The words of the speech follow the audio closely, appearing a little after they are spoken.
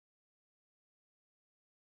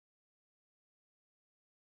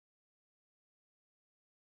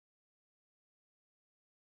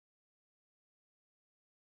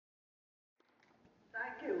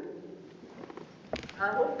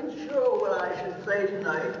I wasn't sure what I should say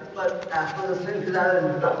tonight, but after listening to that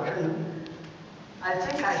introduction, I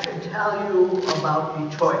think I should tell you about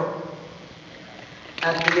Detroit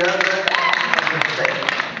at the other end of the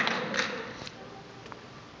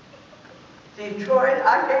state. Detroit,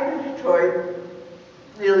 I came to Detroit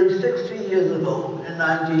nearly 60 years ago in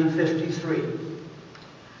 1953.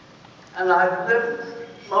 And I've lived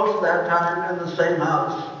most of that time in the same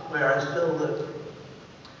house where I still live,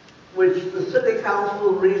 which the City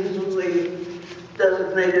Council recently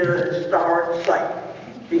designated a historic site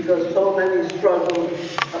because so many struggles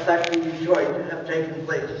affecting Detroit have taken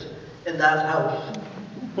place in that house.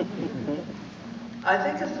 I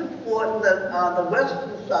think it's important that on the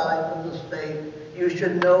western side of the state, you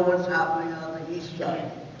should know what's happening on the east side.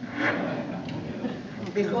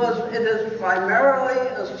 Because it is primarily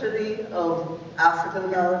a city of African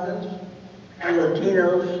Americans and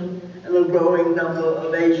Latinos and a growing number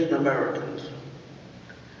of Asian Americans.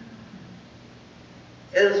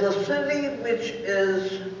 It is a city which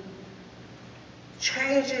is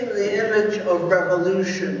changing the image of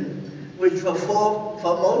revolution, which for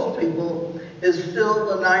most people is still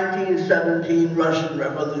the 1917 Russian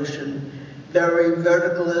Revolution, very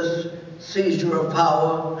verticalist, seizure of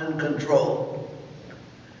power and control.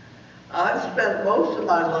 I've spent most of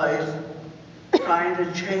my life trying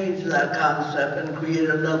to change that concept and create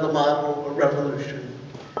another model of revolution.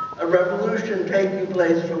 A revolution taking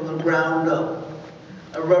place from the ground up.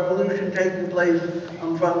 A revolution taking place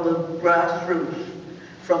from the grassroots,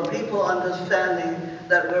 from people understanding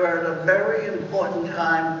that we're at a very important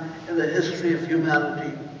time in the history of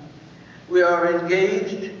humanity. We are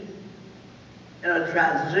engaged in a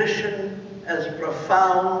transition as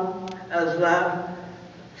profound as that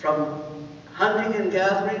from hunting and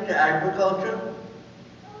gathering to agriculture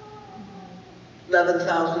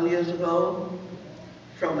 11,000 years ago,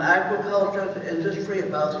 from agriculture to industry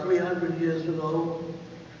about 300 years ago,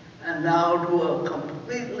 and now to a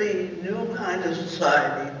completely new kind of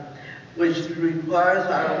society which requires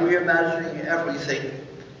our reimagining everything.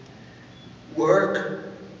 Work,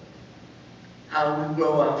 how we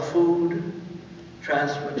grow our food,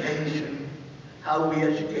 transportation, how we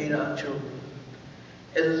educate our children.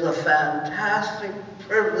 It is a fantastic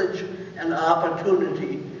privilege and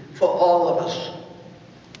opportunity for all of us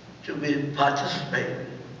to participate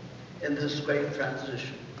in this great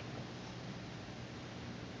transition.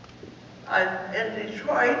 In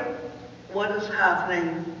Detroit, what is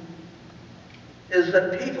happening is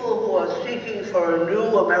that people who are seeking for a new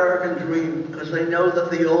American dream, because they know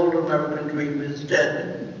that the old American dream is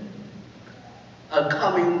dead, are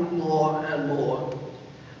coming more and more.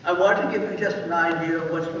 I want to give you just an idea of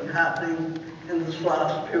what's been happening in this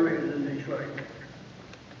last period in Detroit.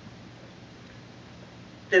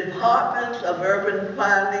 Departments of urban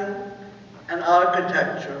planning and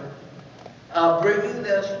architecture are bringing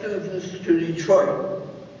their students to Detroit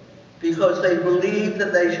because they believe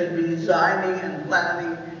that they should be designing and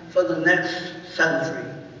planning for the next century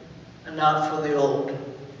and not for the old.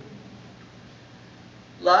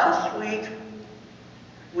 Last week,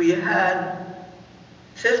 we had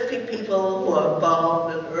 50 people who are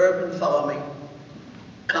involved in urban farming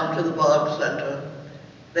come to the Boggs Center.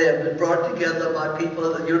 They have been brought together by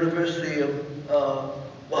people at the University of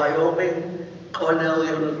Wyoming, Cornell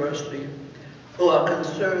University, who are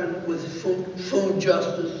concerned with food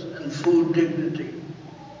justice and food dignity.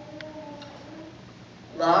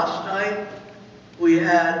 Last night, we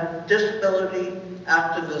had disability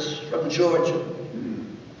activists from Georgia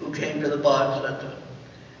who came to the Boggs Center.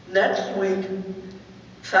 Next week,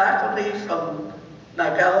 faculty from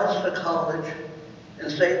Macalester College in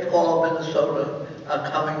St. Paul, Minnesota, are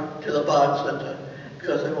coming to the Boggs Center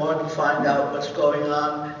because they want to find out what's going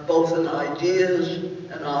on, both in ideas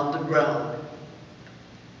and on the ground.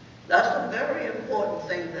 That's a very important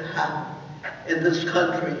thing to happen in this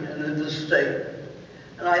country and in this state.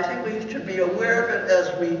 And I think we should be aware of it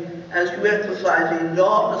as you exercise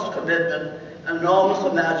enormous commitment, enormous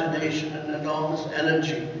imagination, and enormous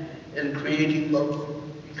energy in creating local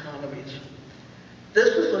economies.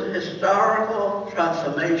 This is a historical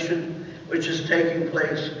transformation which is taking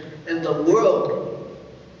place in the world.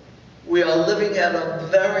 We are living at a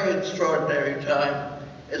very extraordinary time.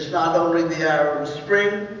 It's not only the Arab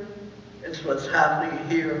Spring, it's what's happening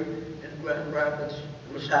here in Grand Rapids,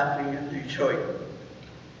 what's happening in Detroit.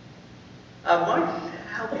 I want to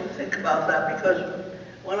help you think about that because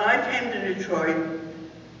when I came to Detroit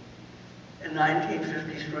in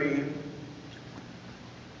 1953,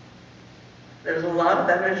 there's a lot of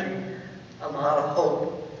energy, a lot of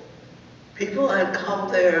hope. People had come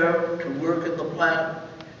there to work in the plant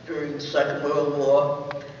during the Second World War,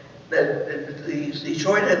 that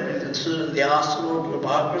Detroit had been considered the arsenal of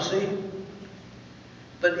democracy.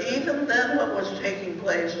 But even then what was taking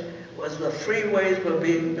place was the freeways were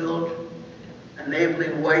being built,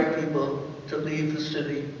 enabling white people to leave the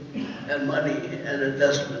city and money and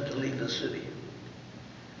investment to leave the city.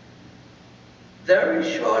 Very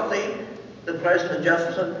shortly, the Chrysler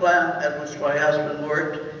Jefferson plant at which my husband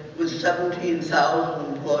worked, with 17,000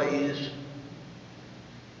 employees,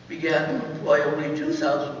 began to employ only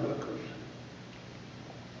 2,000 workers.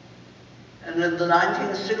 And in the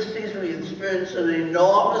 1960s, we experienced an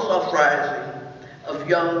enormous uprising of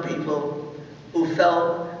young people who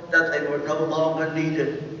felt that they were no longer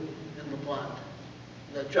needed in the plant,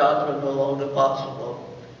 that jobs were no longer possible.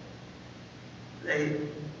 There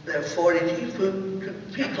were 42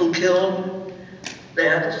 people killed. They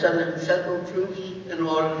had to send in federal troops in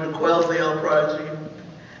order to quell the uprising.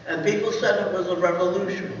 And people said it was a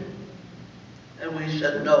revolution. And we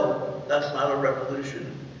said, no, that's not a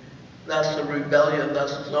revolution. That's a rebellion,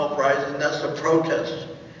 that's an uprising, that's a protest.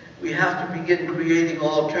 We have to begin creating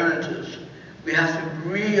alternatives. We have to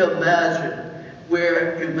reimagine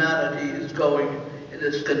where humanity is going in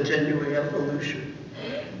its continuing evolution.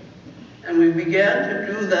 And we began to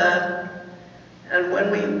do that, and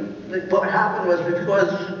what happened was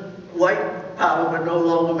because white power would no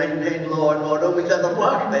longer maintain law and order, we got a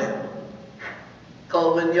black man,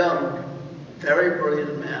 Coleman Young, very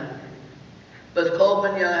brilliant man. But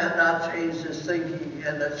Coleman Young had not changed his thinking, he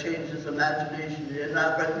had not changed his imagination, he had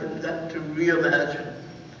not begun to reimagine.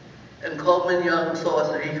 And Coleman Young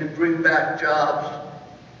thought that he could bring back jobs,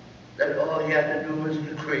 that all he had to do was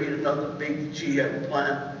to create another big GM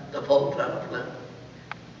plant, the Poletown plant.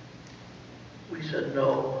 We said,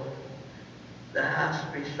 no, there has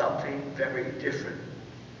to be something very different.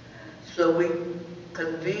 So we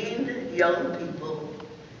convened young people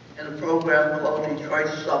in a program called Detroit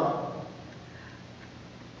Summer.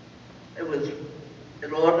 It was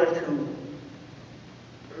in order to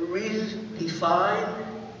redefine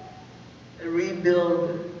and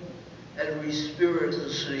rebuild and respirit the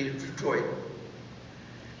city of Detroit.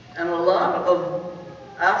 And a lot of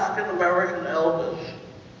African-American elders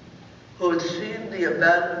who had seen the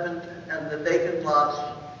abandonment and the vacant lots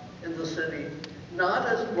in the city, not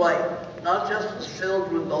as blight, not just as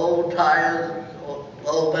filled with old tires, or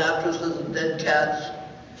old mattresses and dead cats,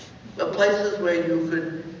 but places where you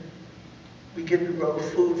could begin to grow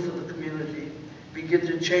food for the community, begin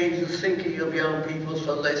to change the thinking of young people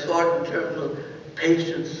so they thought in terms of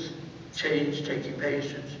patience, change, taking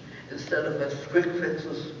patience, instead of as quick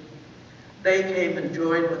fixes. They came and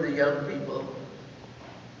joined with the young people.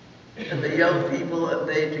 And the young people and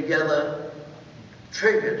they together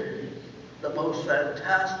triggered the most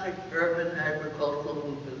fantastic urban agricultural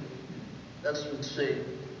movement that's been seen.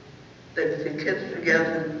 The kids began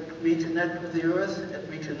to reconnect with the earth and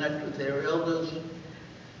reconnect with their elders.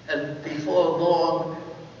 And before long,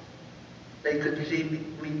 they could see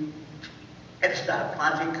we started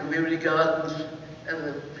planting community gardens, and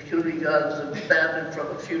the community gardens expanded from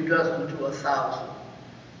a few dozen to 1,000.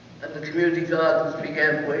 And the community gardens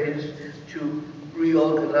began ways to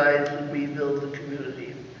reorganize and rebuild the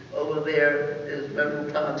community. Over there is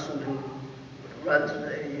Beryl Thompson, who runs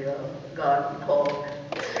a garden called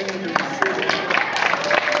Feed and Free.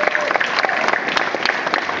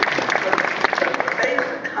 The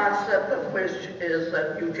basic concept of which is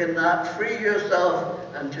that you cannot free yourself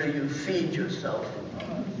until you feed yourself.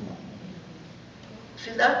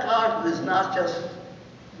 See, that garden is not just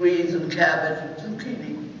greens and cabbage and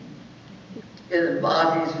zucchini. It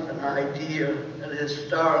embodies an idea, an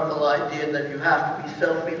historical idea that you have to be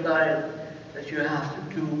self-reliant, that you have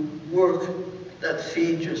to do work that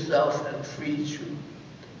feeds yourself and frees you.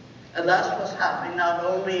 And that's what's happening not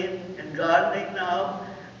only in gardening now,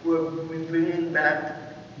 we're bringing back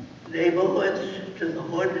neighborhoods to the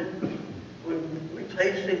hood, we're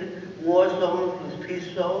replacing war zones with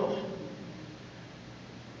peace zones.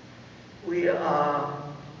 We are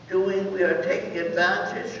taking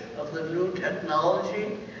advantage of the new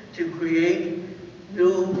technology to create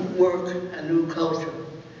new work and new culture.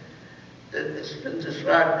 It's been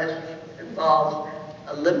described as involves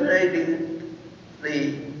eliminating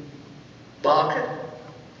the market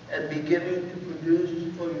and beginning to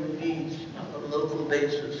produce for your needs on a local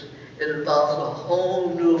basis. It involves a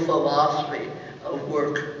whole new philosophy of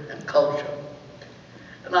work and culture.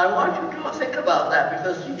 And I want you to think about that,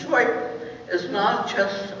 because Detroit is not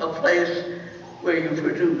just a place where you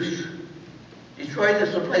produce. Detroit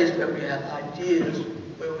is a place where we have ideas,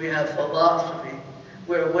 where we have philosophy,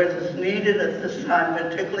 where what is needed at this time,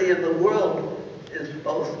 particularly in the world, is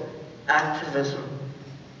both activism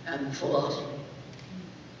and philosophy.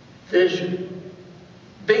 vision,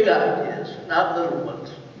 big ideas, not little ones.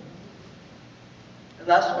 And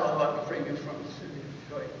that's what I want to bring you from the city of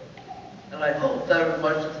Detroit. And I hope very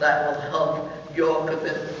much that will help your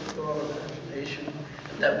commitment, your imagination,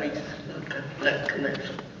 and that we can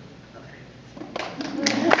connect.